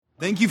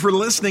Thank you for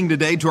listening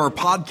today to our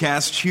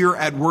podcast here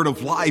at Word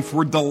of Life.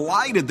 We're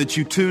delighted that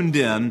you tuned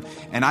in,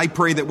 and I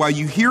pray that while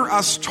you hear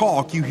us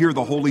talk, you hear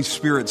the Holy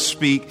Spirit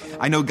speak.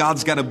 I know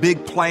God's got a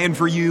big plan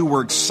for you.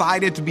 We're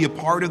excited to be a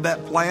part of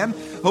that plan.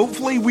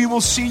 Hopefully, we will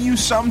see you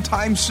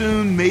sometime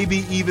soon,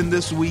 maybe even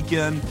this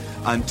weekend.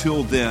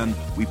 Until then,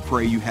 we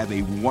pray you have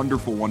a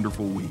wonderful,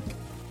 wonderful week.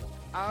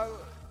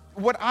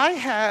 What I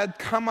had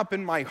come up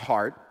in my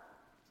heart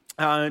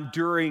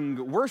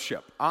during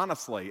worship,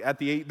 honestly, at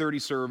the 8:30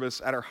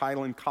 service at our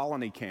Highland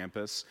Colony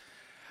campus,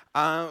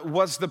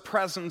 was the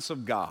presence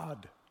of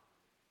God.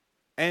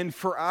 And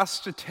for us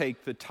to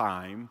take the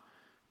time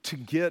to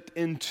get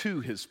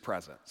into His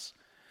presence.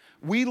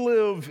 We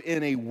live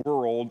in a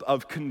world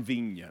of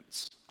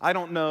convenience. I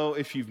don't know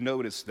if you've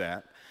noticed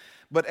that,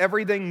 but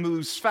everything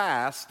moves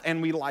fast,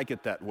 and we like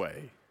it that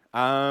way.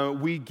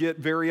 We get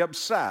very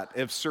upset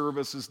if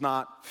service is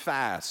not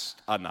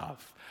fast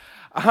enough.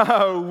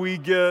 We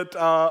get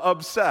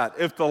upset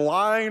if the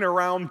line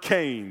around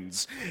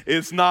Canes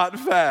is not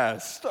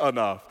fast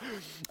enough.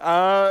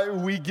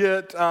 We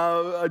get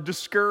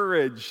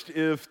discouraged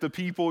if the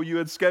people you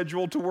had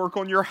scheduled to work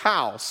on your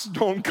house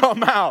don't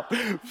come out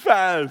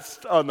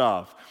fast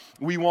enough.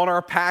 We want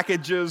our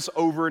packages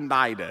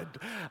overnighted.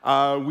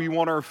 We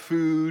want our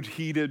food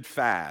heated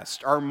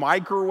fast. Our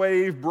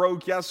microwave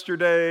broke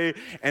yesterday,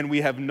 and we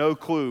have no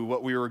clue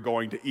what we were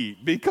going to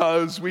eat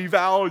because we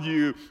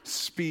value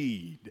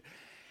speed.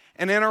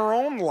 And in our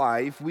own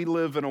life, we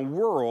live in a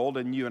world,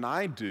 and you and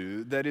I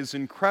do, that is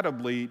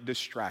incredibly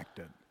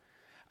distracted.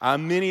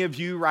 Many of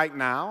you right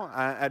now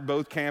at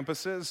both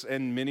campuses,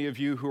 and many of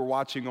you who are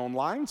watching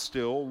online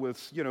still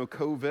with,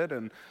 COVID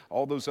and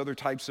all those other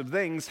types of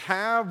things,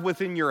 have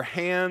within your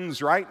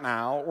hands right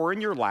now, or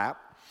in your lap,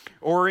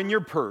 or in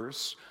your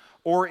purse,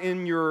 or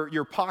in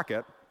your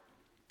pocket,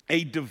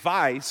 a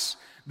device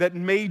that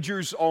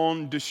majors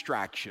on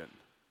distraction.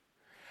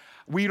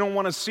 We don't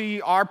want to see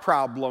our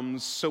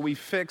problems, so we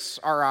fix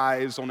our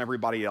eyes on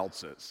everybody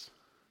else's.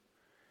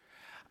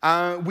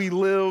 We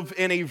live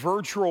in a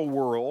virtual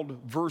world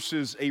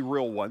versus a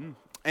real one.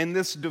 And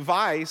this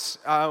device,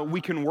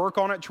 we can work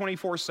on it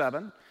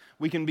 24/7.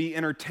 We can be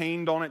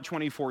entertained on it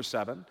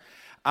 24/7.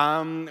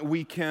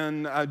 We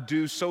can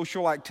do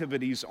social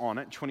activities on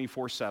it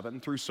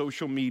 24/7. Through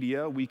social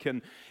media, we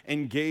can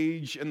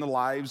engage in the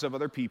lives of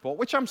other people,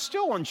 which I'm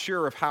still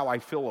unsure of how I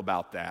feel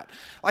about that.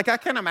 Like, I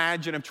can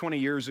imagine if 20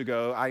 years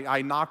ago,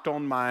 I knocked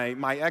on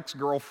my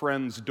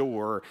ex-girlfriend's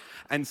door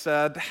and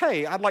said,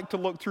 hey, I'd like to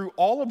look through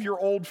all of your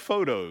old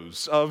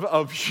photos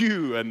of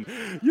you and,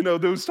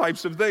 those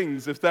types of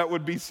things, if that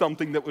would be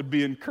something that would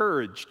be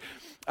encouraged.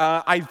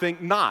 I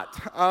think not.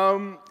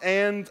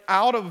 And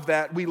out of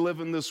that, we live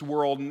in this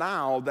world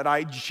now that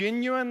I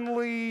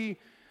genuinely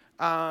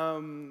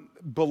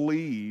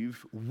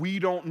believe we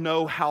don't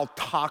know how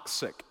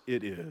toxic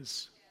it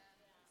is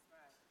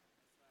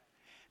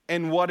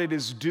and what it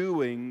is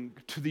doing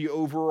to the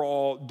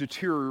overall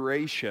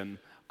deterioration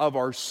of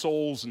our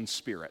souls and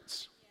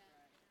spirits.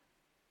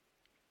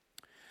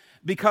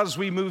 Because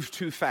we move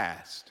too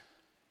fast.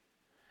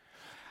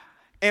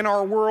 And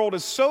our world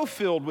is so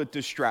filled with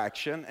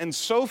distraction and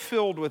so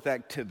filled with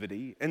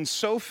activity and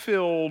so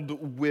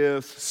filled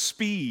with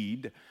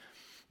speed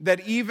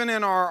that even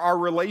in our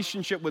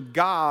relationship with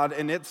God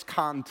and its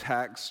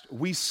context,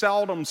 we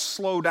seldom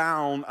slow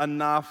down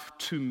enough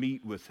to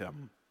meet with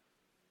Him.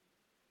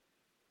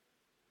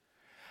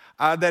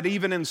 That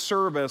even in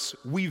service,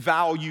 we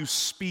value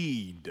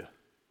speed.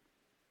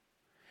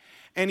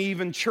 And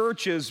even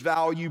churches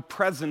value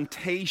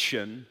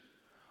presentation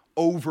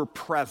over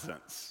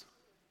presence.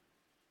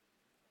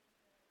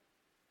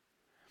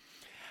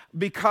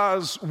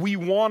 Because we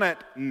want it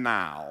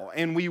now,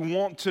 and we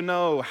want to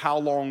know how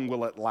long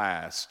will it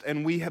last.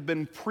 And we have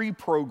been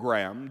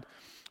pre-programmed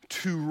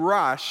to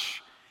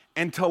rush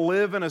and to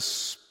live in a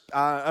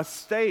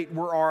state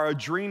where our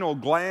adrenal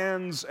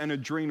glands and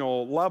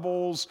adrenal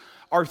levels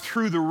are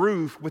through the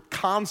roof with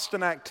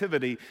constant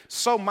activity,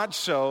 so much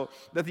so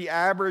that the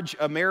average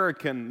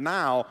American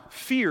now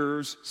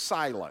fears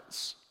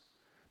silence.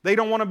 They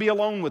don't want to be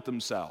alone with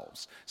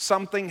themselves.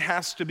 Something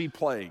has to be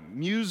playing.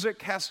 Music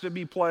has to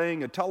be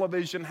playing. A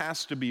television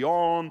has to be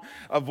on.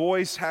 A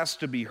voice has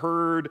to be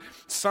heard.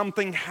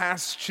 Something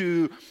has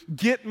to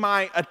get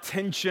my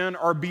attention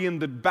or be in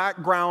the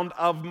background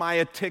of my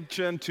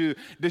attention to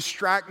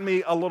distract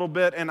me a little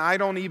bit. And I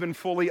don't even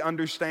fully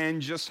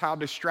understand just how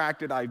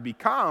distracted I've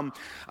become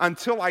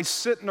until I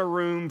sit in a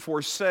room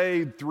for,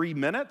 say, 3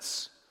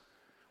 minutes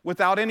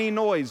without any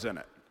noise in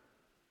it.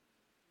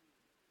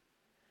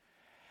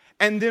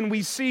 And then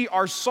we see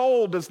our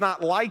soul does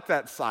not like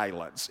that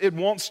silence. It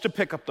wants to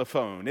pick up the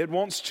phone. It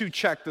wants to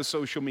check the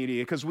social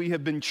media because we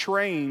have been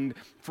trained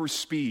for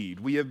speed.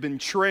 We have been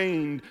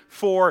trained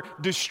for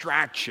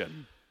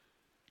distraction.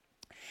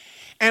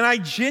 And I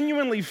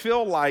genuinely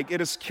feel like it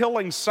is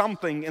killing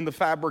something in the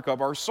fabric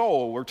of our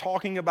soul. We're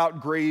talking about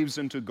graves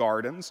into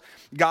gardens.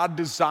 God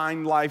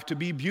designed life to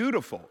be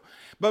beautiful.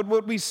 But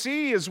what we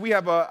see is we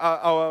have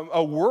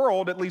a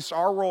world, at least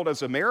our world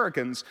as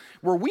Americans,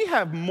 where we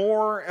have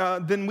more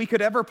than we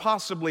could ever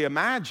possibly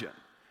imagine.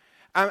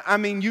 I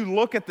mean, you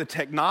look at the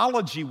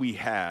technology we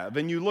have,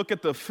 and you look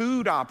at the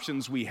food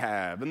options we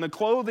have, and the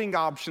clothing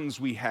options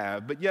we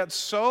have, but yet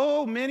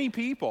so many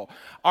people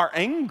are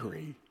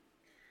angry.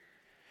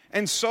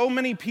 And so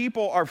many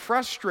people are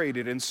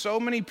frustrated, and so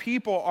many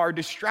people are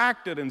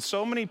distracted, and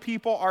so many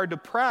people are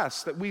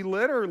depressed that we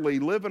literally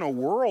live in a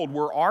world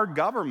where our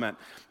government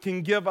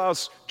can give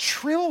us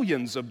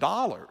trillions of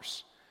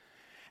dollars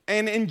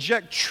and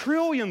inject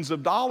trillions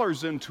of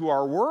dollars into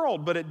our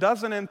world, but it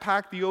doesn't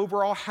impact the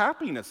overall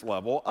happiness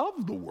level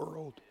of the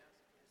world.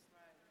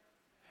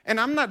 And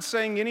I'm not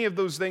saying any of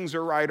those things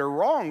are right or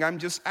wrong. I'm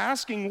just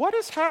asking, what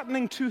is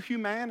happening to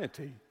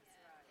humanity?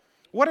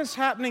 What is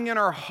happening in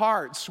our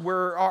hearts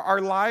where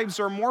our lives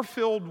are more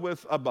filled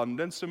with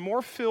abundance and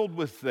more filled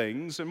with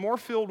things and more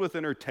filled with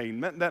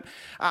entertainment that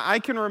I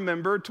can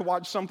remember to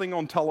watch something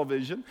on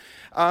television.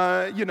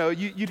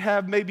 You'd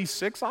have maybe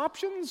 6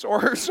 options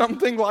or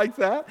something like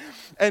that.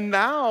 And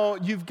now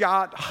you've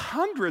got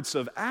hundreds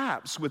of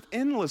apps with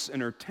endless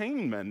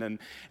entertainment.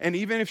 And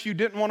even if you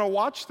didn't want to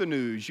watch the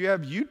news, you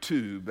have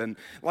YouTube and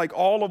like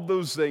all of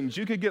those things.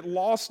 You could get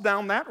lost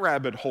down that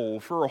rabbit hole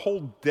for a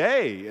whole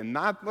day. And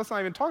let's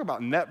not even talk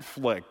about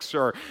Netflix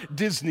or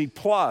Disney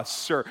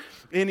Plus or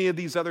any of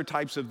these other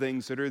types of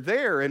things that are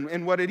there.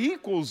 And what it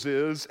equals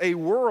is a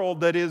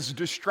world that is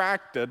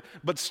distracted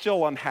but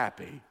still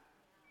unhappy.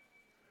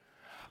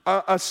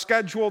 A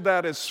schedule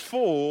that is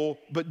full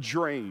but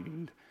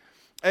drained.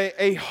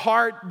 A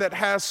heart that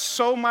has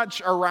so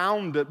much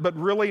around it but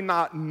really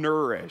not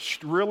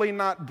nourished, really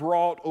not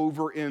brought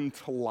over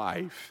into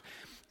life.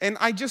 And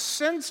I just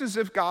sense as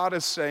if God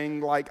is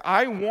saying, like,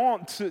 I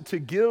want to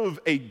give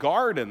a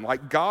garden,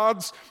 like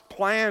God's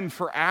plan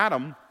for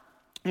Adam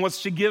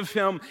was to give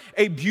him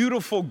a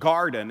beautiful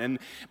garden. And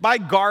by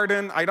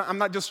garden, I'm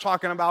not just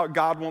talking about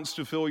God wants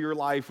to fill your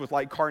life with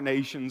like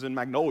carnations and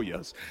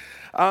magnolias,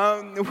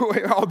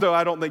 although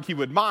I don't think he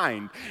would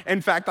mind.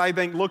 In fact, I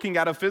think looking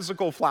at a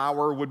physical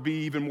flower would be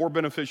even more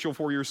beneficial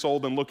for your soul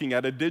than looking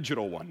at a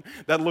digital one.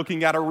 That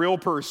looking at a real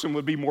person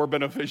would be more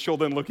beneficial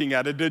than looking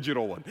at a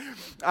digital one.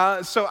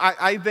 So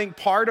I think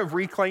part of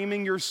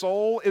reclaiming your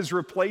soul is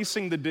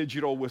replacing the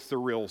digital with the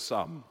real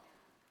some.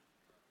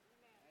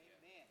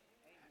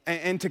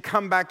 And to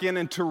come back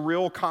into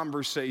real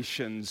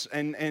conversations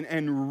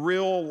and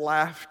real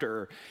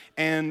laughter,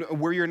 and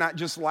where you're not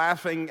just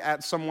laughing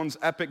at someone's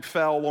epic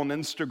fail on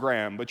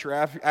Instagram, but you're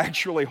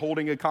actually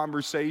holding a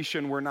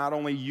conversation where not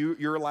only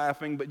you're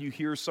laughing, but you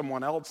hear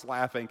someone else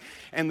laughing,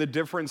 and the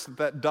difference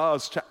that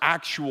does to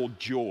actual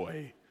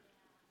joy.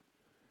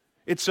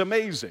 It's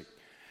amazing.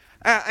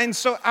 And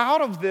so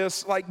out of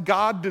this, like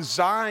God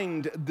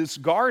designed this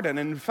garden.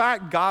 And in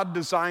fact, God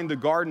designed the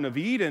Garden of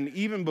Eden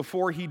even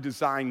before he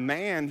designed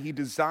man. He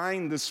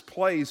designed this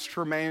place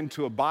for man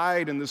to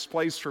abide and this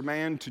place for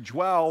man to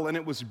dwell, and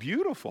it was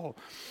beautiful.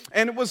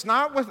 And it was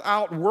not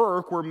without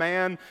work where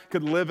man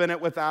could live in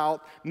it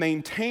without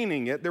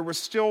maintaining it. There was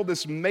still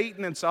this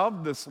maintenance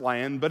of this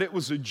land, but it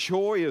was a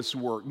joyous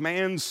work.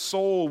 Man's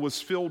soul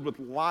was filled with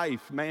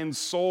life. Man's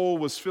soul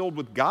was filled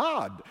with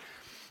God.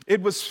 It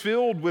was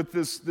filled with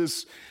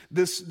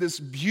this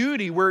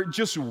beauty where it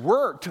just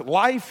worked.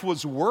 Life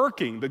was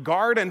working. The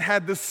garden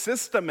had this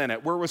system in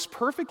it where it was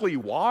perfectly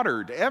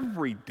watered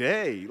every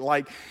day.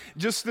 Like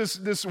just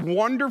this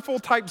wonderful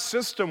type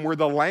system where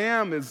the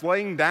lamb is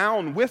laying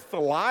down with the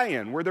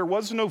lion, where there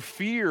was no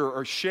fear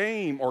or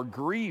shame or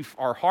grief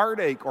or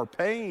heartache or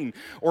pain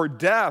or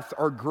death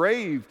or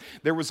grave.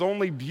 There was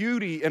only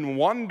beauty and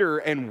wonder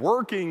and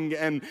working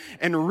and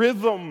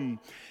rhythm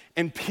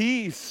and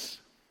peace.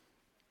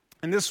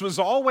 And this was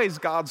always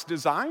God's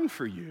design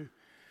for you.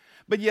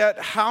 But yet,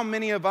 how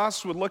many of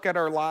us would look at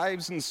our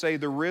lives and say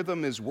the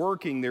rhythm is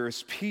working, there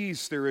is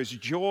peace, there is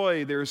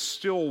joy, there is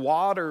still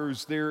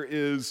waters, there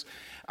is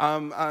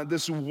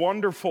this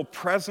wonderful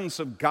presence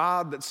of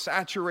God that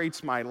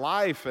saturates my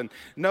life. And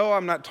no,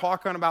 I'm not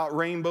talking about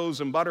rainbows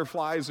and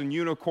butterflies and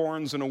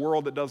unicorns in a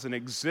world that doesn't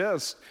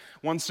exist.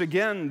 Once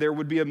again, there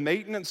would be a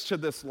maintenance to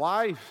this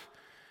life.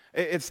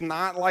 It's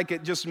not like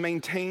it just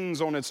maintains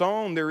on its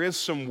own. There is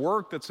some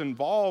work that's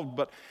involved,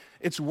 but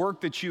it's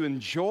work that you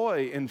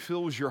enjoy and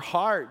fills your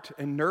heart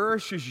and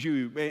nourishes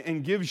you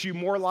and gives you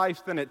more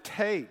life than it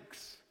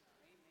takes.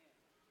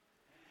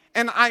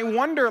 And I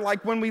wonder,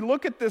 like, when we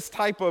look at this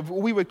type of,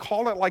 we would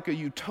call it like a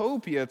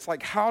utopia, it's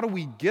like, how do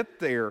we get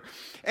there?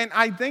 And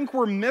I think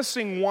we're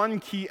missing one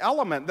key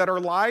element, that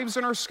our lives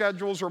and our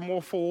schedules are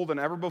more full than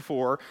ever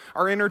before.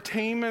 Our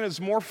entertainment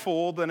is more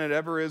full than it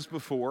ever is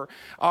before.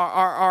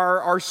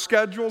 Our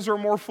schedules are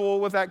more full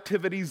with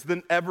activities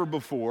than ever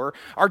before.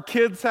 Our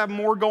kids have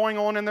more going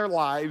on in their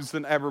lives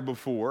than ever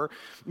before.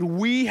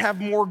 We have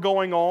more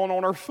going on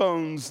our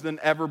phones than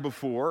ever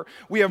before.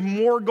 We have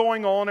more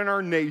going on in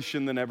our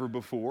nation than ever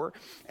before. more.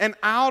 And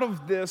out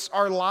of this,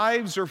 our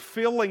lives are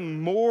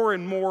feeling more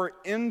and more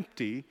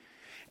empty.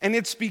 And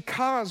it's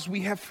because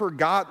we have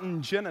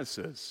forgotten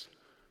Genesis.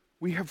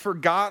 We have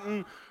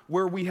forgotten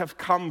where we have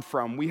come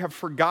from. We have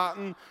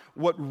forgotten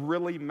what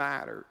really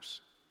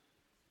matters.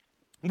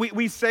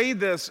 We say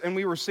this, and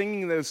we were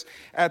singing this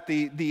at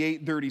the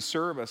 8:30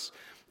 service,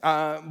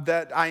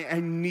 that I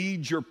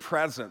need your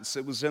presence.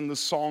 It was in the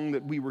song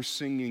that we were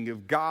singing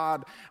of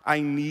God,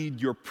 I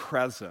need your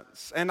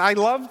presence. And I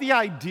love the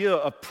idea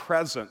of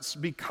presence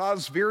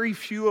because very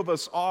few of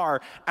us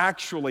are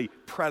actually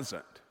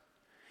present.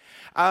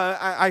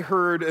 I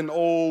heard an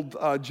old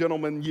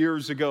gentleman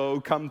years ago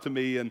come to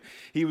me, and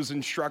he was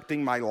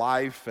instructing my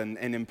life and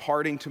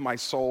imparting to my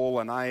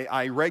soul, and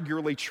I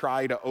regularly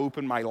try to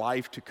open my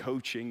life to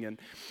coaching. And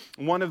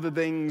one of the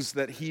things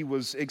that he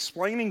was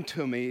explaining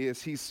to me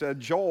is he said,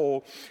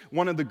 Joel,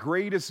 one of the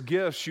greatest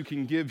gifts you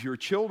can give your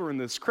children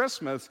this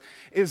Christmas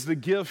is the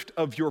gift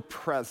of your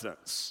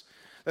presence.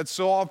 That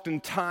so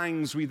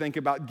oftentimes we think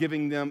about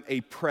giving them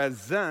a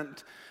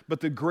present,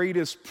 but the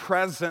greatest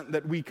present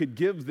that we could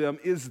give them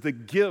is the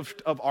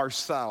gift of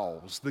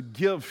ourselves, the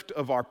gift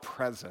of our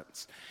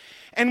presence.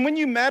 And when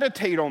you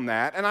meditate on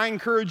that, and I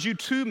encourage you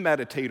to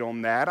meditate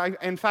on that,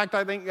 in fact,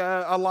 I think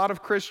a lot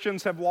of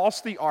Christians have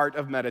lost the art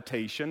of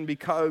meditation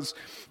because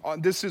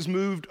this has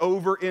moved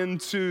over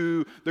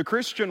into the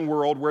Christian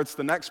world where it's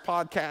the next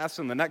podcast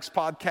and the next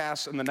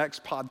podcast and the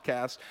next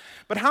podcast.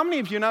 But how many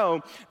of you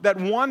know that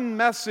one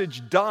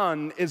message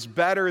done is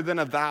better than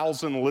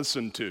 1,000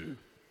 listened to?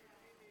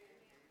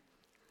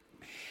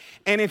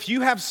 And if you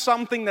have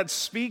something that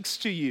speaks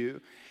to you,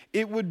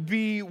 it would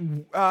be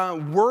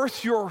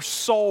worth your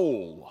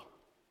soul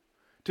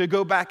to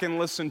go back and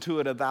listen to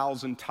it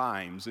 1,000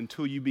 times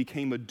until you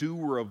became a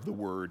doer of the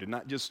word and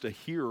not just a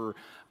hearer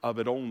of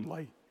it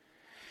only.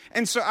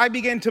 And so I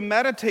began to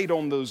meditate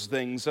on those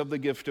things of the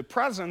gift of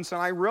presence,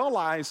 and I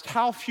realized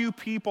how few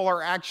people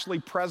are actually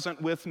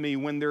present with me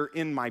when they're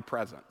in my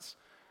presence.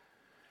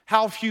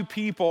 How few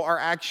people are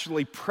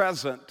actually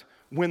present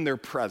when they're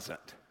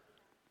present.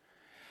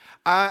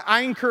 I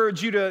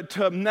encourage you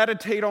to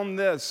meditate on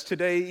this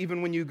today,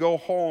 even when you go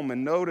home,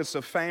 and notice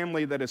a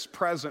family that is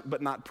present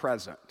but not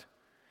present.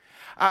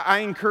 I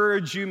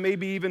encourage you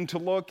maybe even to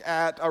look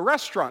at a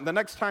restaurant the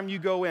next time you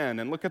go in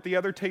and look at the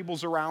other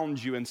tables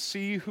around you and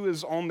see who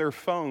is on their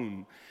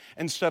phone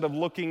instead of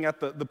looking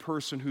at the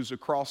person who's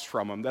across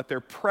from them, that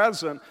they're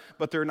present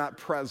but they're not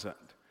present.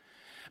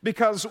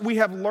 Because we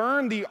have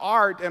learned the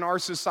art in our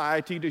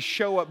society to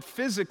show up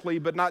physically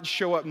but not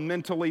show up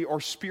mentally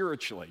or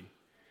spiritually.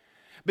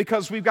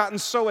 Because we've gotten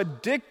so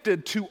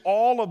addicted to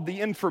all of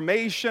the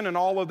information and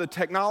all of the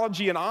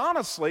technology, and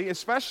honestly,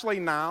 especially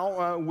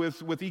now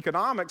with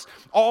economics,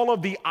 all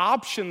of the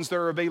options that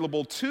are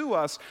available to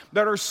us,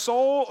 that our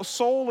soul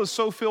is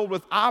so filled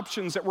with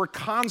options that we're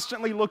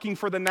constantly looking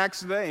for the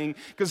next thing,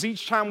 because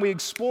each time we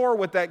explore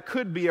what that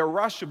could be, a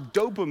rush of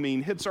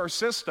dopamine hits our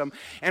system,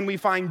 and we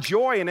find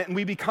joy in it, and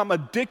we become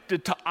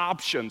addicted to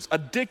options,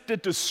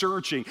 addicted to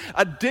searching,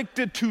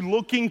 addicted to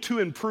looking to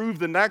improve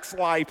the next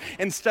life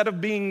instead of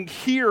being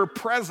here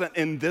present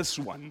in this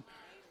one.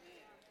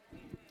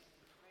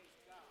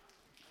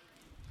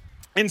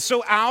 And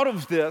so out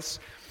of this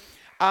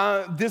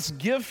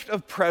gift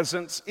of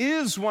presence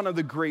is one of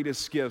the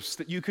greatest gifts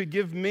that you could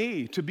give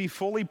me, to be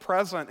fully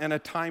present in a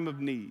time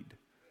of need.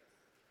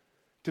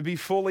 To be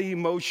fully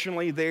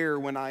emotionally there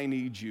when I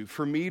need you.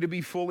 For me to be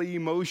fully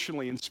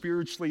emotionally and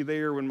spiritually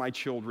there when my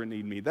children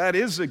need me. That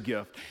is a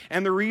gift.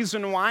 And the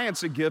reason why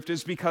it's a gift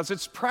is because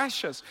it's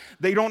precious.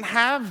 They don't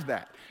have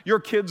that.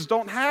 Your kids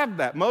don't have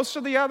that. Most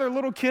of the other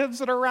little kids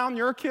that are around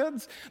your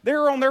kids,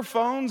 they're on their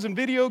phones and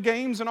video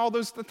games and all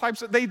those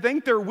types of, they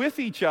think they're with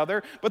each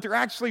other, but they're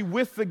actually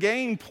with the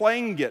game,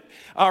 playing it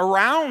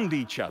around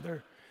each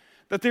other.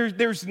 That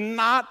there's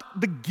not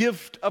the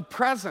gift of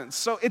presence.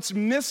 So it's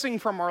missing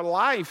from our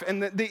life.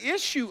 And the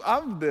issue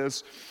of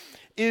this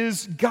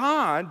is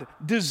God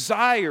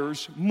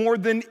desires more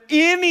than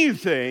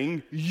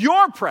anything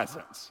your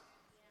presence.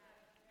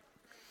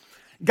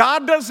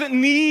 God doesn't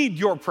need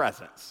your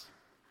presence.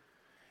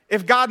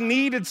 If God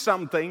needed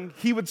something,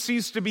 he would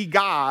cease to be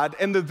God,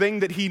 and the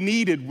thing that he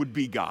needed would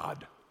be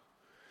God.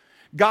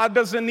 God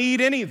doesn't need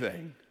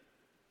anything.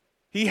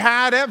 He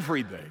had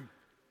everything.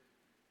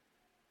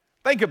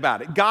 Think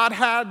about it. God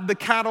had the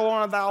cattle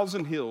on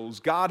 1,000 hills.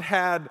 God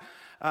had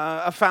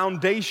a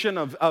foundation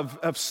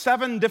of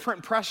 7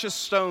 different precious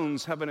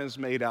stones heaven is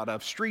made out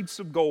of. Streets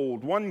of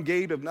gold, one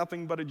gate of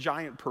nothing but a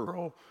giant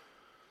pearl.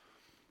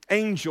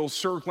 Angels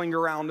circling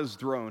around his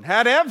throne.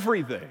 Had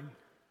everything.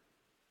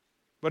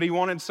 But he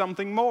wanted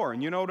something more.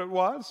 And you know what it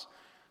was?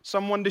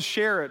 Someone to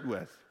share it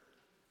with.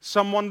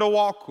 Someone to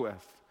walk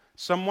with.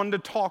 Someone to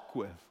talk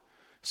with.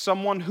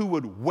 Someone who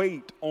would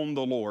wait on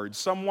the Lord.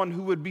 Someone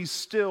who would be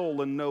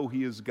still and know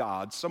he is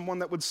God. Someone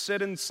that would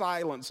sit in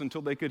silence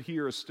until they could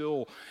hear a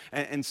still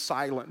and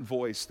silent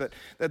voice. That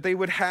they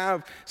would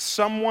have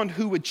someone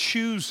who would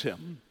choose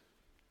him.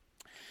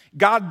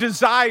 God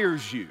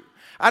desires you.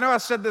 I know I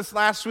said this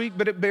last week,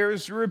 but it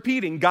bears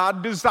repeating.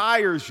 God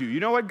desires you. You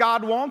know what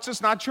God wants?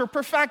 It's not your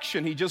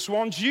perfection. He just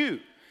wants you.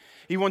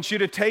 He wants you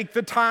to take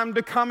the time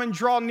to come and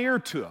draw near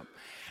to Him.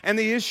 And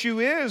the issue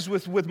is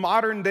with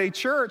modern day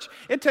church,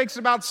 it takes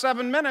about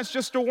 7 minutes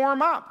just to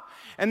warm up.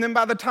 And then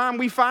by the time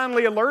we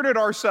finally alerted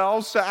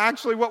ourselves to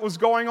actually what was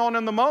going on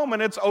in the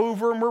moment, it's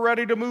over and we're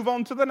ready to move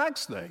on to the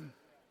next thing.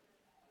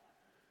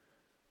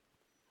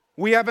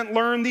 We haven't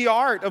learned the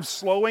art of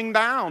slowing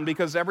down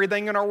because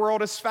everything in our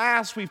world is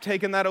fast. We've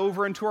taken that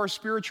over into our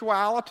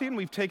spirituality and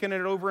we've taken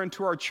it over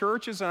into our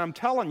churches. And I'm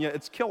telling you,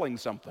 it's killing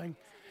something.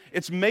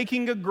 It's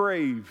making a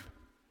grave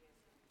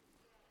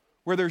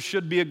where there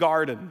should be a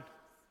garden.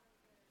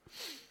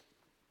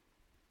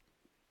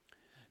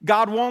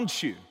 God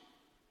wants you.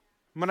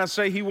 When I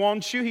say He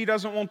wants you, He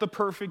doesn't want the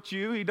perfect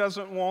you. He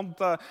doesn't want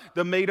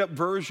the made-up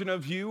version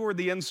of you or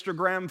the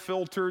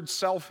Instagram-filtered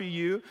selfie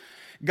you.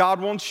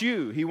 God wants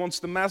you. He wants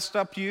the messed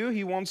up you.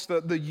 He wants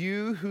the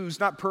you who's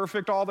not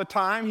perfect all the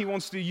time. He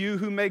wants the you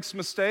who makes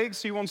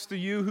mistakes. He wants the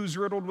you who's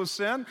riddled with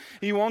sin.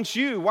 He wants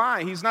you.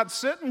 Why? He's not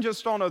sitting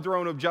just on a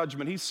throne of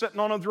judgment. He's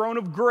sitting on a throne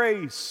of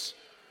grace.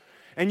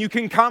 And you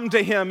can come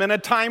to Him in a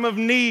time of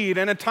need,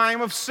 in a time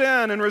of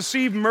sin, and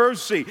receive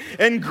mercy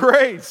and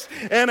grace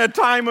in a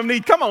time of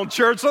need. Come on,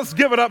 church, let's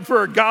give it up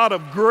for a God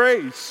of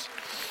grace.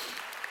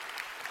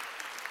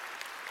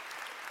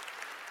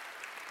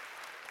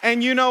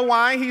 And you know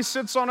why He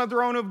sits on a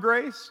throne of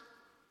grace?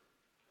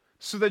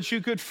 So that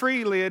you could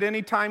freely at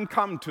any time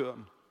come to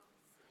Him.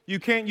 You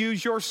can't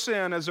use your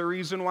sin as a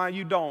reason why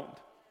you don't.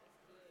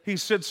 He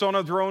sits on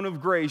a throne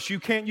of grace. You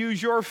can't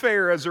use your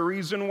affair as a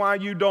reason why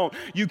you don't.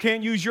 You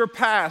can't use your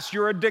past,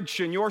 your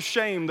addiction, your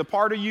shame, the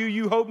part of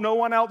you hope no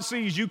one else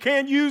sees. You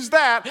can't use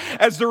that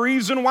as the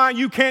reason why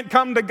you can't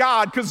come to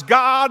God, because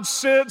God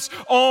sits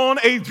on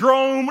a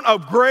throne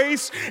of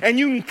grace and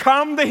you can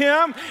come to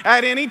Him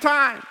at any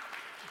time.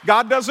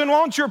 God doesn't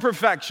want your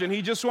perfection.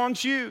 He just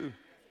wants you.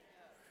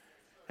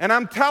 And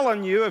I'm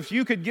telling you, if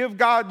you could give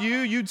God you,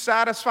 you'd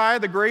satisfy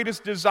the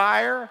greatest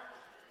desire.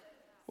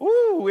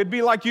 Ooh, it'd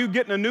be like you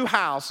getting a new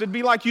house. It'd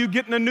be like you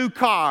getting a new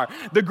car.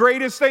 The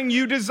greatest thing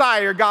you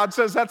desire, God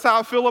says, that's how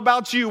I feel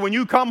about you. When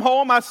you come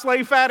home, I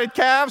slay fatted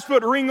calves,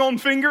 put ring on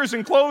fingers,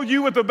 and clothe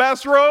you with the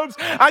best robes.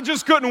 I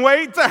just couldn't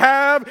wait to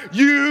have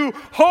you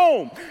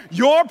home.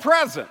 Your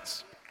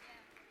presence,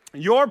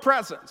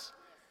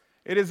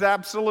 it is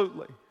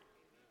absolutely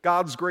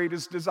God's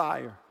greatest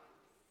desire.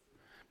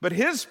 But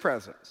His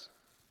presence,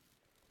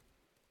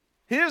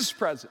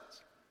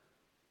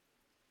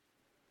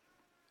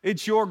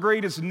 it's your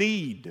greatest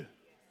need.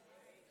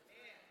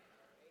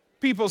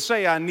 People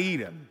say, I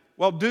need Him.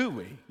 Well, do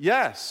we?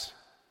 Yes.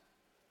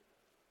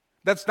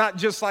 That's not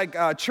just like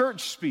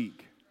church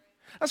speak.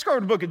 Let's go to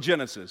the book of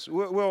Genesis.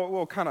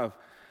 We'll kind of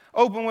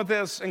open with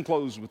this and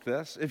close with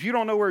this. If you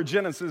don't know where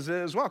Genesis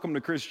is, welcome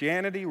to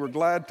Christianity. We're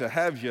glad to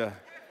have you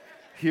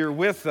here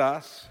with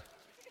us.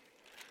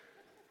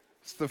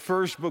 It's the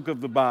first book of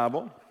the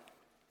Bible.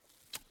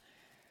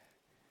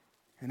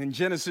 And in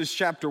Genesis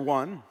chapter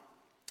 1,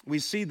 we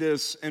see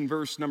this in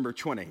verse number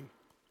 20.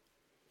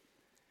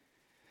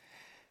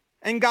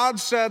 And God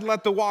said,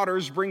 let the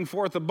waters bring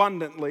forth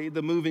abundantly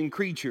the moving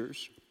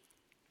creatures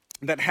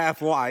that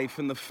hath life,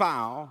 and the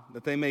fowl,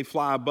 that they may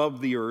fly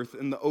above the earth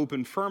in the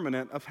open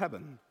firmament of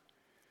heaven.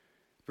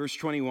 Verse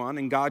 21,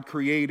 and God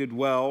created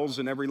wells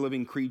and every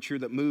living creature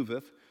that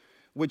moveth,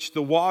 which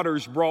the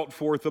waters brought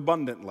forth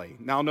abundantly.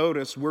 Now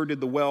notice, where did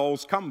the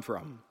wells come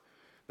from?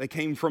 They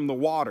came from the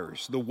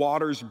waters. The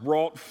waters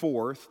brought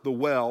forth the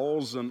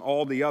wells and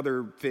all the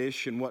other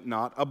fish and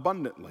whatnot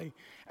abundantly,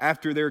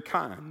 after their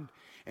kind,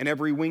 and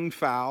every winged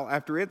fowl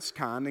after its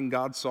kind, and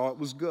God saw it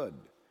was good.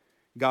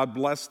 God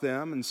blessed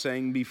them, and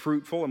saying, be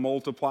fruitful and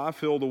multiply,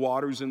 fill the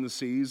waters in the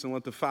seas, and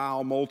let the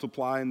fowl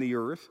multiply in the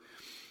earth.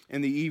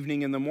 And the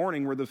evening and the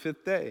morning were the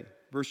fifth day.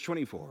 Verse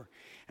 24.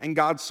 And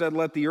God said,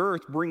 let the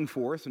earth bring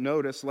forth,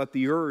 notice, let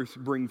the earth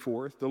bring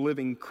forth the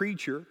living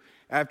creature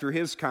after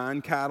his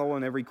kind, cattle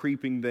and every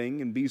creeping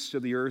thing, and beasts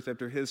of the earth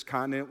after his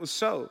kind. And it was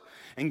so.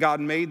 And God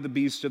made the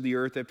beasts of the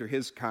earth after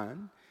his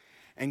kind,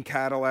 and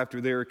cattle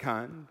after their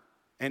kind,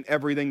 and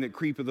everything that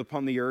creepeth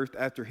upon the earth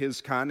after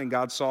his kind. And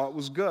God saw it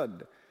was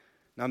good.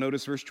 Now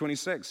notice verse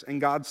 26.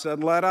 And God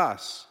said, let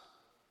us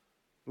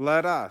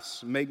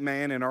make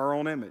man in our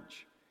own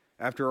image,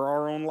 after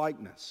our own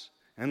likeness,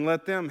 and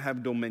let them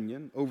have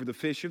dominion over the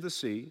fish of the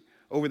sea,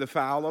 over the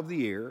fowl of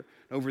the air,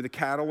 over the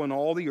cattle and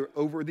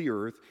over the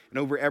earth, and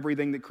over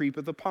everything that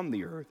creepeth upon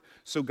the earth.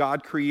 So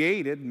God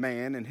created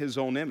man in his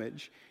own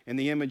image. In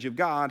the image of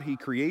God he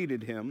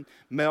created him.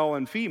 Male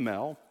and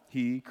female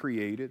he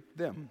created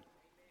them.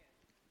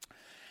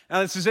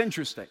 Now this is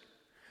interesting.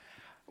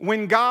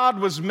 When God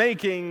was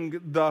making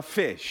the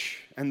fish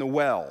and the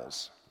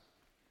wells,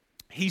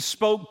 he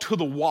spoke to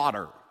the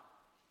water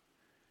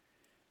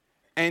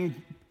and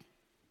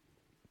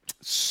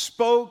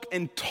spoke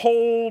and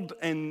told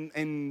and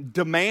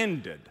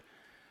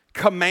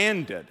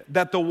commanded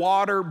that the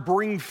water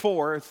bring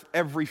forth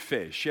every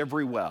fish,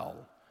 every well,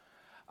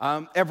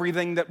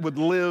 everything that would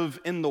live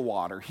in the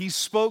water. He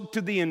spoke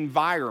to the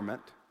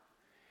environment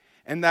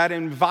And that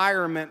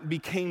environment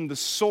became the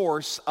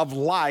source of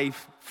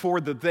life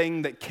for the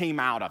thing that came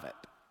out of it.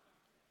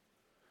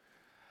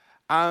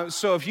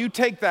 So if you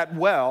take that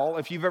well,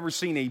 if you've ever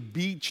seen a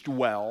beached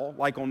well,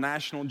 like on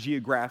National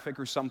Geographic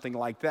or something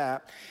like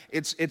that,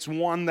 it's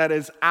one that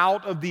is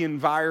out of the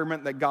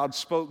environment that God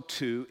spoke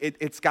to.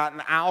 It's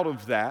gotten out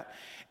of that.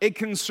 It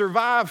can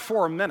survive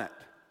for a minute.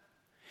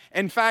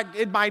 In fact,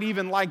 it might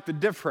even like the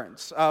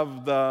difference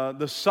of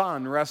the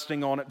sun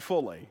resting on it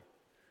fully.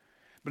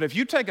 But if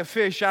you take a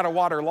fish out of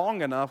water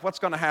long enough, what's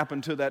going to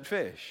happen to that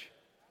fish?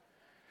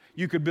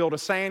 You could build a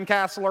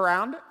sandcastle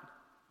around it.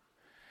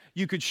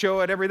 You could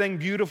show it everything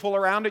beautiful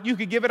around it. You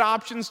could give it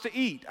options to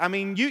eat. I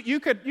mean, you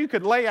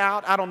could lay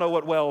out, I don't know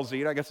what whales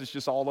eat. I guess it's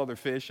just all other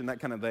fish and that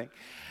kind of thing.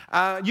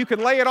 You could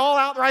lay it all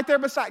out right there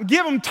beside.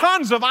 Give them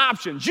tons of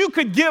options. You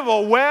could give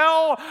a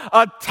whale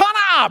a ton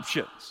of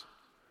options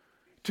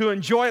to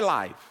enjoy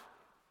life.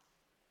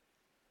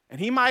 And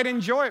he might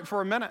enjoy it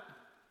for a minute.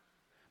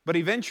 But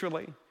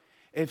eventually,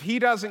 if he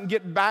doesn't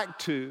get back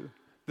to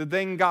the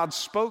thing God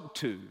spoke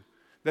to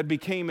that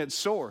became its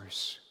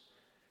source,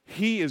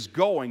 he is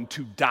going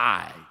to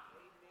die.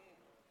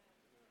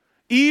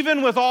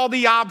 Even with all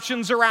the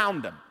options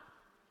around him.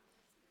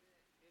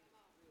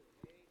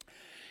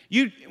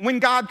 When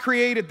God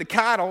created the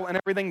cattle and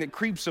everything that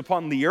creeps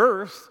upon the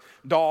earth,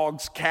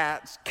 dogs,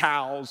 cats,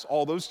 cows,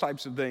 all those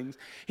types of things,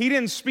 he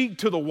didn't speak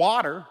to the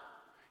water,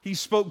 he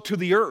spoke to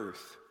the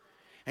earth.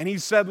 And he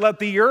said, let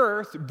the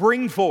earth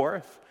bring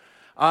forth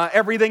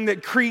everything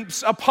that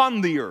creeps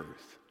upon the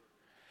earth.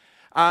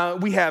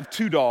 We have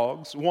 2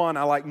 dogs. One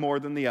I like more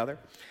than the other.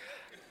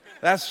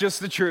 That's just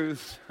the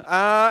truth.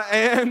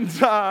 And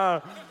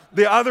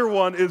the other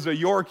one is a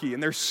Yorkie,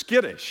 and they're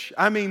skittish.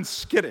 I mean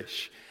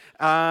skittish.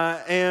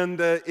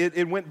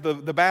 It went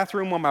the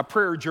bathroom on my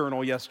prayer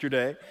journal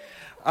yesterday.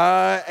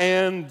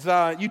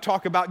 You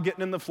talk about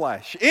getting in the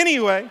flesh.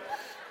 Anyway,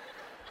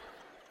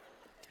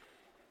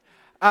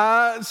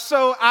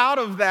 so out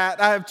of that,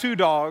 I have 2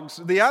 dogs.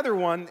 The other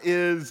one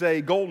is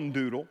a golden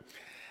doodle.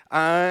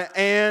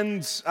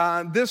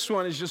 This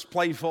one is just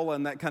playful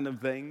and that kind of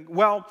thing.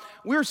 Well,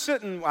 we're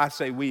sitting,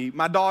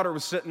 my daughter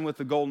was sitting with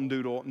the golden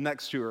doodle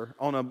next to her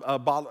on a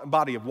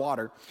body of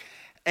water.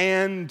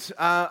 And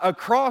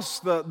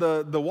across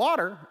the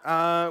water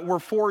were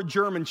 4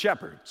 German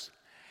shepherds.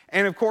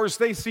 And of course,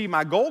 they see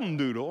my golden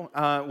doodle.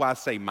 I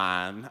say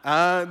mine.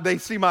 They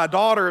see my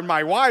daughter and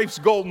my wife's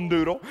golden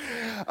doodle.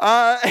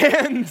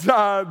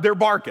 They're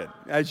barking,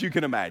 as you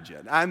can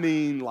imagine. I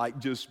mean, like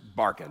just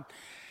barking.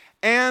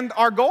 And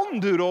our golden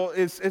doodle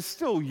is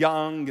still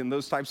young and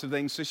those types of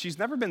things, so she's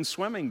never been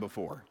swimming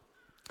before.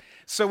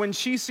 So when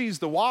she sees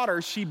the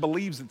water, she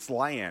believes it's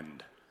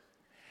land.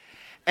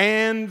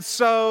 And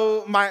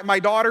so my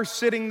daughter's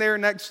sitting there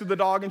next to the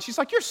dog, and she's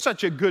like, you're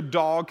such a good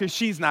dog, because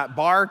she's not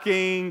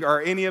barking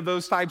or any of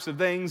those types of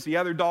things. The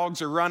other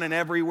dogs are running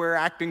everywhere,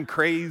 acting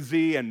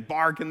crazy and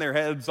barking their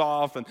heads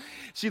off. And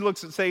she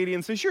looks at Sadie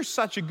and says, you're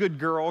such a good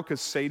girl, because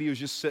Sadie was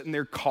just sitting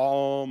there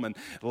calm and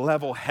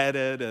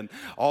level-headed and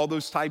all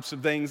those types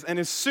of things. And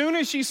as soon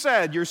as she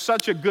said, you're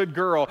such a good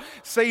girl,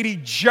 Sadie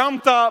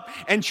jumped up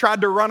and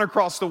tried to run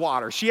across the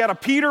water. She had a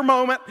Peter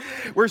moment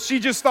where she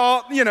just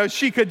thought,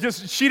 she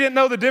didn't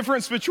know the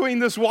difference between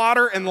this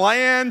water and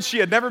land. She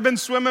had never been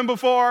swimming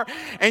before,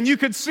 and you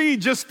could see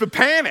just the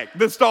panic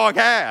this dog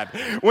had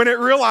when it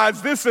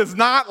realized this is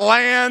not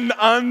land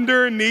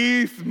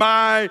underneath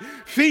my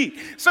feet.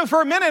 So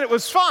for a minute it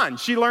was fun.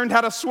 She learned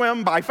how to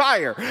swim by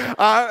fire,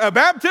 a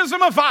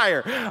baptism of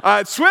fire,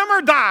 swim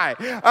or die.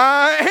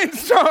 And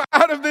so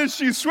out of this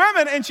she's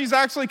swimming, and she's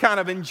actually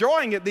kind of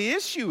enjoying it. The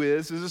issue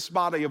is this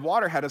body of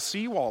water had a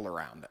seawall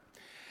around it,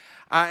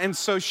 and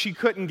so she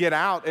couldn't get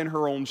out in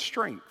her own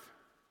strength.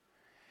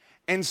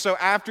 And so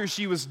after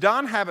she was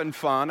done having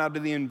fun out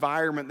of the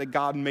environment that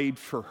God made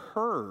for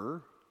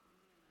her,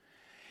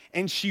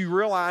 and she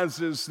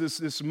realizes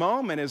this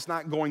moment is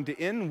not going to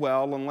end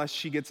well unless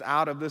she gets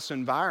out of this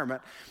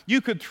environment,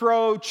 you could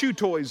throw chew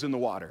toys in the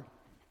water.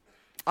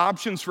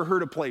 Options for her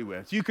to play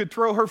with. You could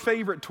throw her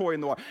favorite toy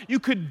in the water. You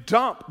could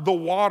dump the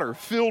water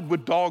filled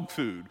with dog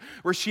food,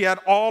 where she had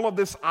all of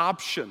this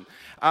option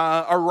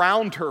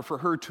around her for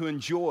her to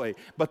enjoy.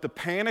 But the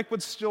panic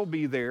would still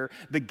be there.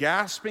 The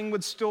gasping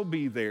would still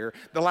be there.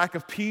 The lack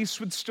of peace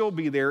would still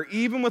be there,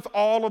 even with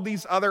all of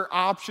these other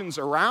options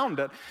around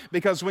it.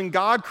 Because when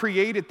God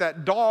created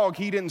that dog,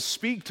 he didn't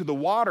speak to the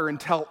water and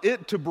tell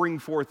it to bring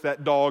forth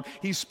that dog.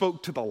 He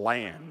spoke to the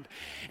land.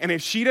 And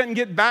if she doesn't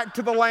get back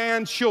to the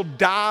land, she'll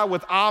die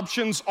with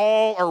options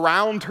all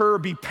around her,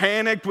 be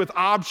panicked with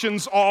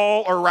options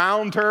all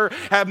around her,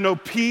 have no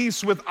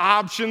peace with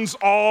options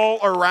all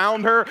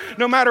around her,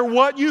 no matter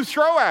what you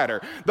throw at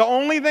her. The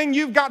only thing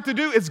you've got to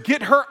do is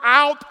get her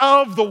out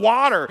of the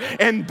water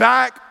and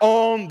back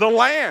on the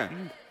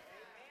land.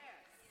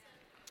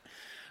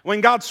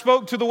 When God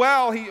spoke to the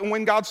well,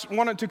 when God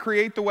wanted to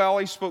create the well,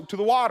 he spoke to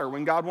the water.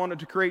 When God wanted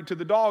to create to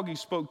the dog, he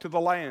spoke to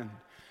the land.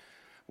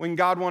 When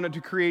God wanted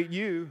to create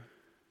you,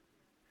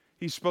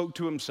 he spoke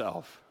to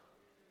himself.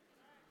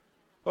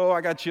 Oh,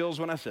 I got chills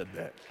when I said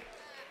that.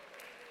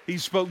 He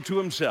spoke to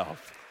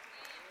himself.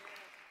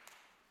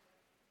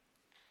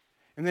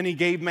 And then he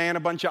gave man a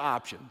bunch of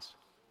options,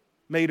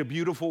 made a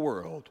beautiful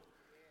world.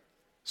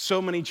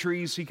 So many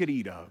trees he could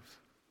eat of,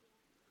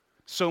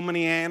 so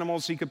many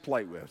animals he could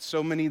play with,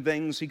 so many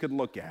things he could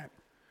look at.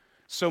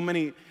 So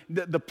many,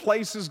 the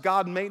places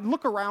God made,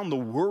 look around the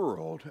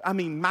world. I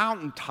mean,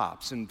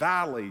 mountaintops and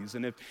valleys.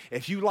 And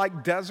if you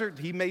like desert,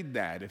 he made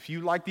that. If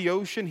you like the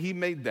ocean, he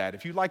made that.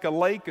 If you like a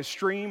lake, a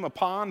stream, a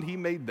pond, he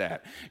made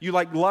that. You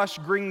like lush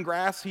green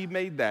grass, he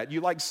made that.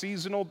 You like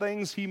seasonal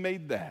things, he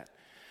made that.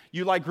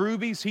 You like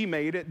rubies, he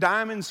made it.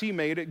 Diamonds, he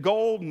made it.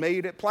 Gold,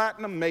 made it.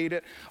 Platinum, made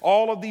it.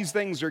 All of these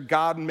things are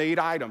God-made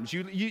items.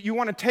 You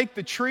want to take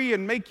the tree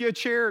and make you a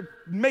chair,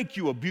 make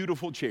you a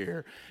beautiful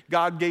chair.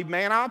 God gave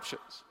man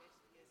options.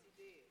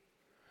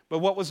 But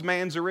what was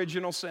man's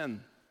original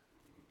sin?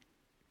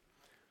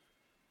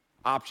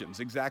 Options,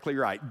 exactly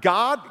right.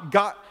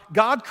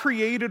 God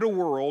created a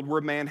world where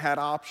man had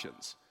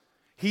options.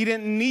 He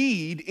didn't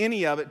need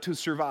any of it to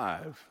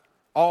survive.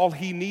 All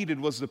he needed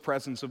was the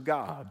presence of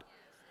God.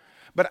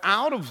 But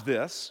out of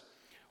this,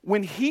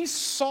 when he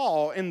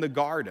saw in the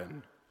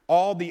garden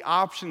all the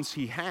options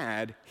he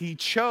had, he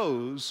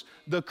chose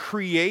the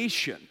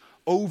creation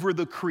over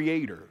the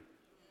creator.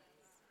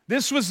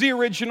 This was the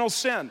original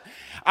sin.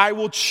 I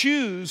will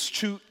choose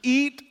to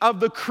eat of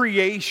the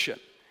creation,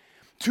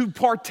 to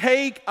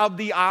partake of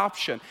the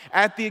option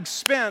at the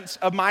expense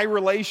of my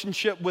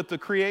relationship with the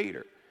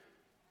Creator.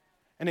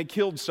 And it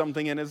killed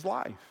something in his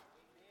life.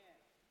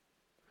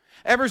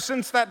 Ever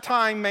since that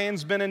time,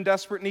 man's been in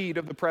desperate need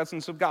of the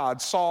presence of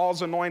God.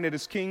 Saul's anointed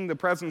as king. The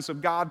presence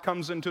of God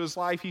comes into his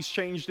life. He's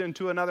changed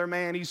into another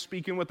man. He's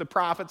speaking with the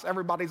prophets.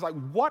 Everybody's like,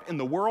 what in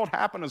the world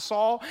happened to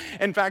Saul?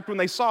 In fact, when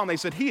they saw him, they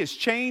said, he has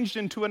changed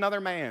into another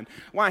man.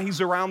 Why?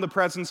 He's around the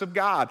presence of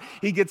God.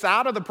 He gets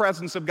out of the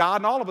presence of God,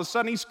 and all of a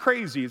sudden he's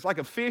crazy. He's like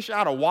a fish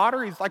out of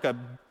water. He's like a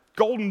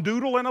golden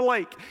doodle in a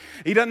lake.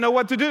 He doesn't know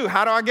what to do.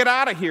 How do I get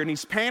out of here? And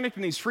he's panicked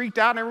and he's freaked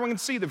out, and everyone can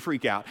see the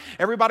freak out.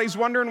 Everybody's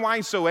wondering why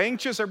he's so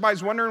anxious.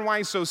 Everybody's wondering why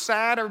he's so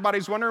sad.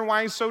 Everybody's wondering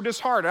why he's so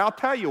disheartened. I'll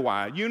tell you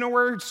why. You know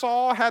where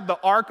Saul had the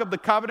Ark of the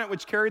Covenant,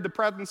 which carried the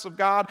presence of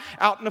God?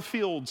 Out in a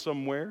field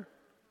somewhere.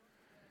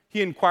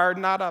 He inquired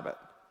not of it.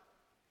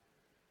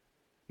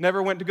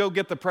 Never went to go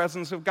get the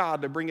presence of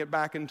God to bring it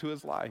back into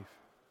his life.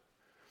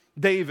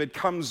 David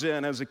comes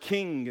in as a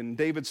king, and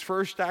David's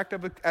first act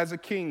as a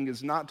king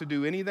is not to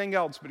do anything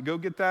else but go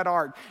get that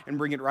ark and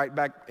bring it right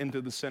back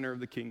into the center of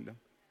the kingdom.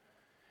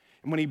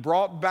 And when he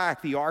brought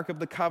back the Ark of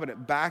the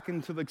Covenant back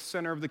into the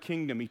center of the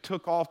kingdom, he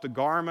took off the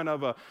garment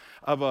of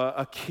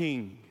a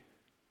king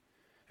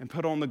and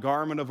put on the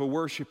garment of a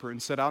worshiper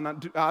and said, I'll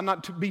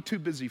not be too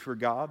busy for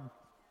God.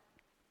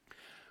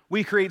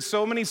 We create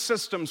so many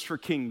systems for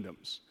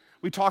kingdoms.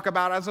 We talk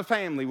about as a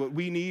family, what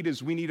we need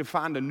to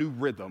find a new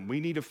rhythm.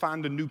 We need to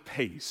find a new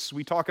pace.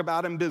 We talk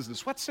about in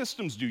business, what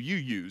systems do you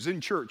use?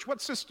 In church,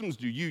 what systems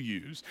do you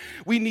use?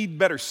 We need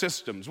better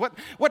systems.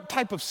 What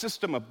type of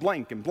system of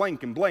blank and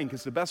blank and blank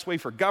is the best way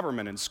for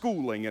government and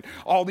schooling and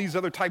all these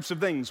other types of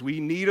things? We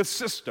need a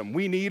system.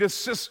 We need a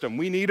system.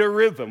 We need a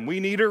rhythm. We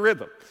need a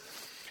rhythm.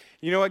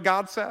 You know what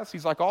God says?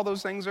 He's like, all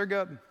those things are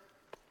good.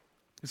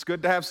 It's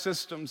good to have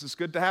systems. It's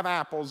good to have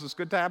apples. It's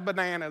good to have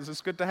bananas. It's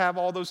good to have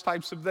all those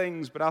types of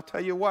things. But I'll tell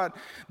you what,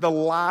 the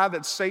lie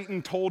that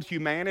Satan told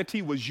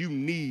humanity was you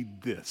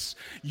need this.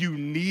 You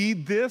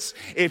need this.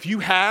 If you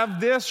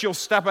have this, you'll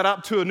step it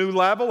up to a new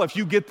level. If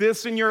you get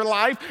this in your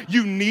life,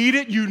 you need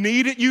it, you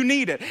need it, you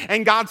need it.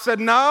 And God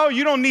said, no,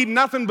 you don't need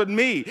nothing but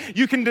me.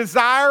 You can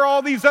desire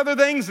all these other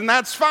things, and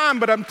that's fine.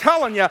 But I'm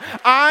telling you,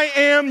 I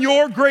am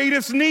your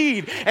greatest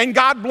need. And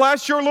God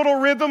bless your little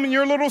rhythm and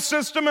your little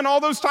system and all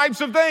those types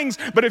of things.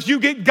 But if you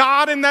get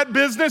God in that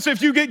business,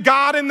 if you get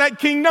God in that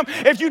kingdom,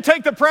 if you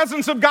take the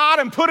presence of God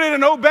and put it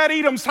in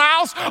Obed-Edom's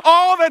house,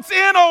 all that's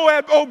in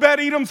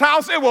Obed-Edom's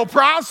house, it will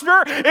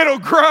prosper, it'll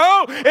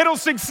grow, it'll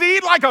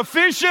succeed like a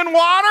fish in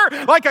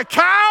water, like a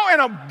cow in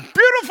a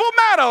beautiful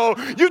meadow.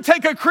 You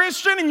take a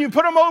Christian and you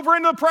put them over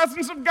into the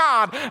presence of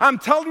God. I'm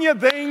telling you,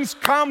 things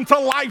come to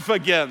life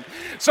again.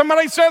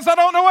 Somebody says, I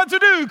don't know what to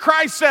do.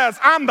 Christ says,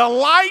 I'm the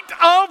light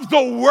of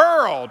the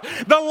world.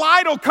 The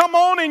light will come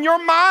on in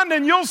your mind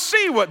and you'll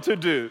see what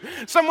to do.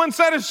 Someone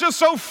said it's just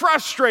so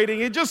frustrating.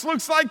 It just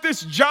looks like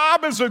this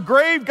job is a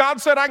grave. God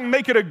said I can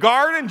make it a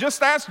garden.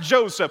 Just ask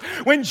Joseph.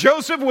 When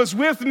Joseph was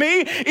with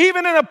me,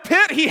 even in a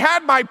pit, he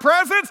had my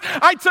presence.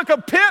 I took a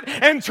pit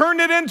and turned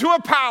it into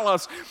a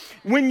palace.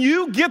 When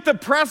you get the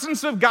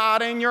presence of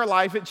God in your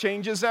life, it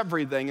changes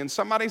everything. And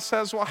somebody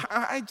says, well,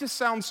 it just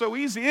sounds so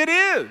easy. It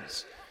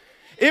is.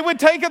 It would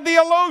take a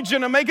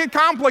theologian to make it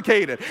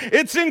complicated.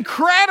 It's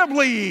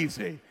incredibly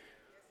easy.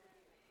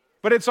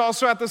 But it's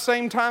also at the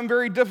same time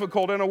very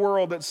difficult in a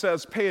world that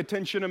says, pay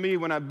attention to me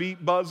when I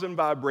beat, buzz, and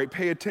vibrate.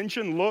 Pay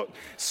attention, look,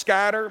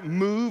 scatter,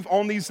 move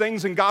on these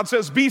things. And God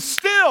says, be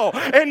still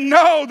and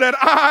know that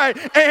I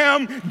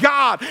am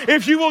God.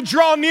 If you will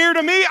draw near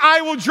to me, I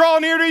will draw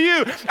near to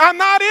you. I'm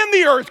not in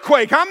the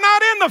earthquake. I'm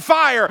not in the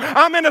fire.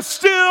 I'm in a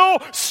still,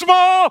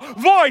 small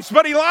voice.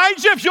 But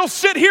Elijah, if you'll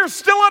sit here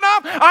still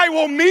enough, I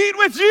will meet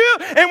with you.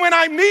 And when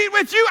I meet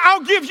with you,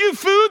 I'll give you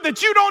food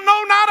that you don't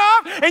know not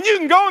of. And you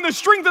can go in the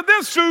strength of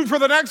this food for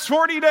the next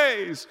 40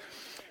 days.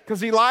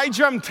 Because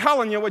Elijah, I'm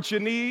telling you, what you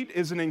need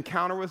is an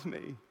encounter with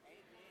me.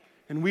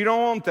 And we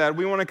don't want that.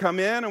 We want to come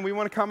in and we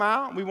want to come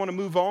out. And we want to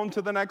move on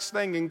to the next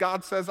thing. And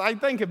God says, I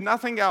think if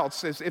nothing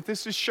else, if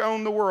this has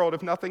shown the world,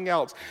 if nothing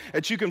else,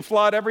 that you can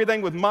flood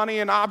everything with money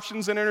and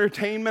options and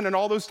entertainment and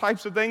all those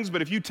types of things.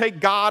 But if you take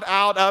God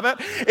out of it,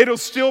 it'll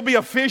still be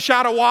a fish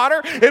out of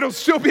water. It'll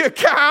still be a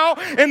cow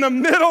in the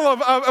middle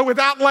of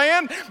without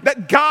land.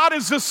 That God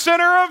is the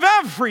center of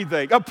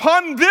everything.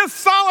 Upon this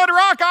solid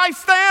rock I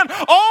stand.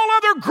 All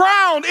other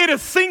ground, it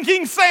is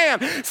sinking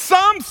sand.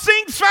 Some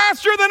sinks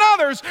faster than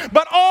others,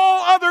 but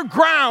all other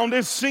ground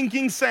is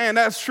sinking sand.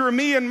 As for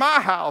me and my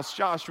house,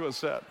 Joshua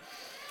said,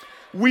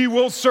 we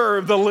will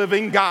serve the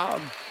living God.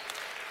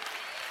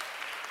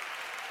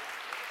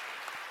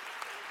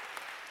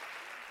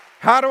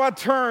 How do I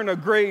turn a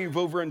grave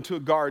over into a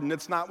garden?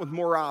 It's not with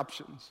more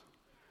options.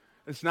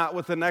 It's not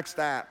with the next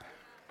app.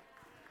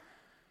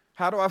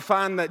 How do I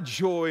find that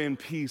joy and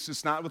peace?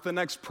 It's not with the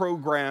next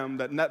program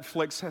that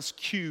Netflix has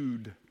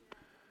queued.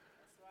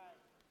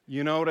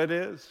 You know what it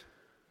is?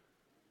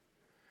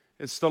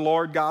 It's the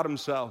Lord God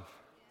himself.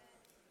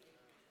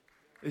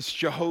 It's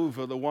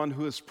Jehovah, the one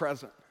who is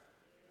present.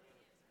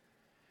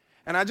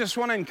 And I just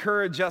want to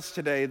encourage us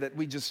today that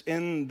we just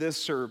end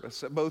this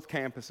service at both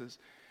campuses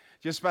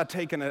just by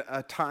taking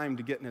a time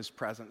to get in his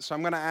presence. So I'm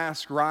going to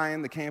ask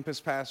Ryan, the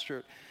campus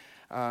pastor,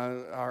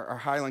 our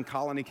Highland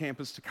Colony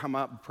campus, to come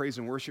up, the praise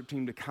and worship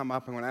team to come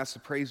up. I'm going to ask the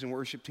praise and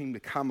worship team to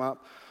come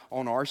up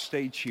on our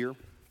stage here.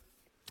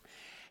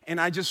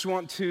 And I just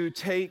want to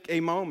take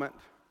a moment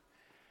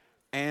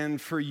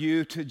and for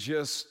you to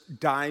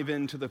just dive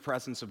into the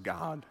presence of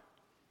God,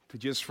 to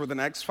just for the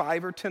next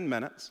 5 or 10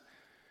 minutes,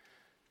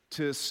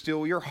 to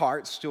still your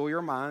heart, still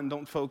your mind.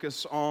 Don't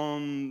focus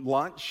on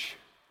lunch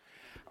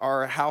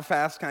or how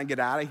fast can I get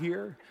out of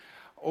here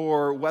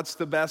or what's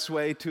the best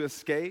way to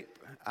escape.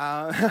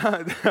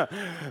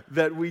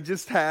 That we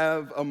just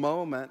have a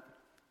moment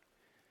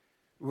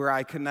where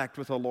I connect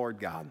with the Lord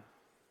God,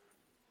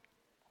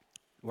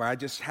 where I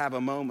just have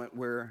a moment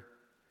where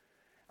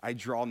I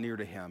draw near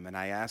to him and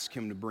I ask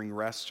him to bring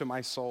rest to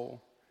my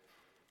soul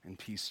and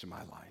peace to my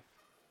life.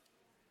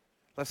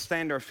 Let's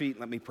stand to our feet and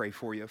let me pray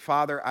for you.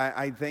 Father,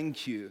 I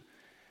thank you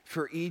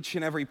for each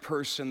and every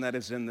person that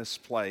is in this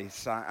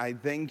place. I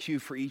thank you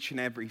for each and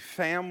every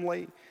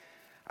family.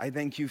 I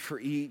thank you for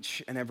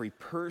each and every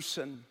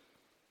person.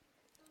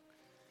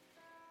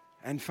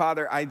 And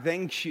Father, I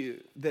thank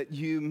you that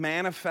you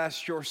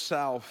manifest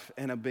yourself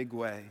in a big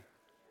way.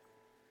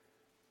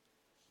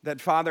 That,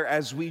 Father,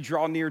 as we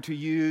draw near to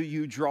you,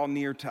 you draw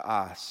near to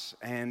us.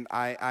 And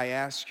I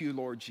ask you,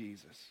 Lord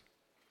Jesus,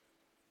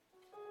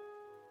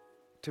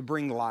 to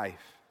bring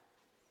life.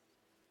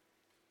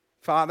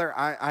 Father,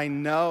 I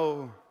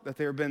know that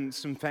there have been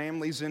some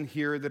families in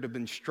here that have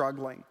been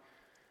struggling.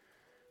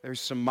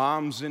 There's some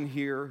moms in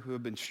here who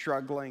have been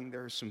struggling.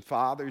 There are some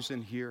fathers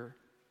in here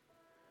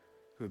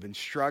who have been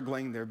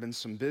struggling. There have been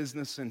some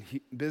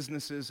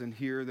businesses in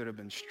here that have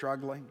been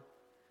struggling.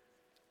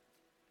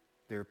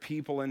 There are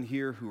people in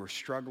here who are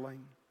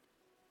struggling.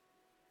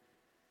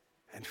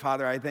 And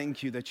Father, I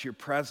thank you that your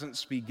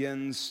presence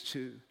begins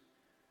to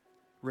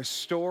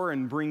restore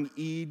and bring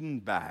Eden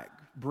back,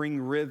 bring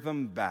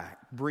rhythm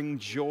back, bring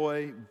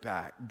joy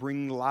back,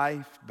 bring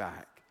life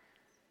back.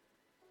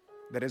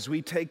 That as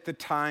we take the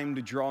time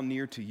to draw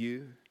near to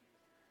you,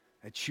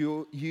 that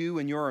you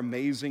and your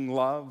amazing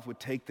love would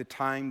take the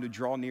time to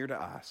draw near to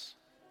us.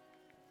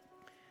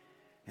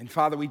 And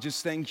Father, we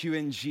just thank you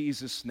in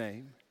Jesus'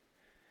 name.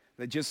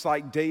 That just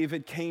like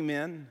David came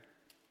in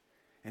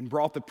and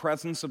brought the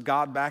presence of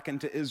God back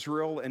into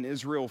Israel and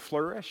Israel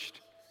flourished,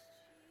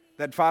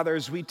 that Father,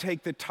 as we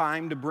take the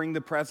time to bring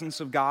the presence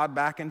of God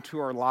back into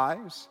our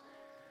lives,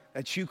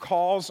 that you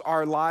cause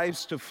our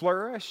lives to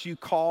flourish, you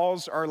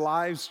cause our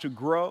lives to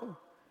grow,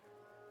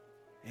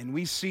 and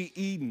we see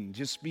Eden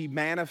just be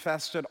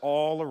manifested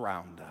all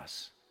around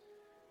us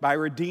by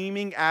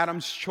redeeming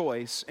Adam's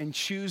choice and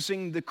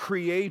choosing the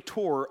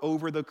Creator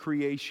over the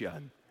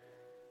creation.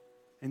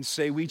 And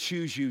say, we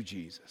choose you,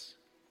 Jesus.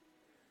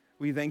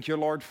 We thank you,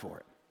 Lord, for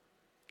it.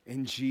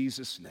 In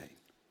Jesus' name.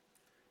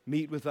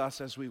 Meet with us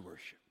as we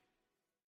worship.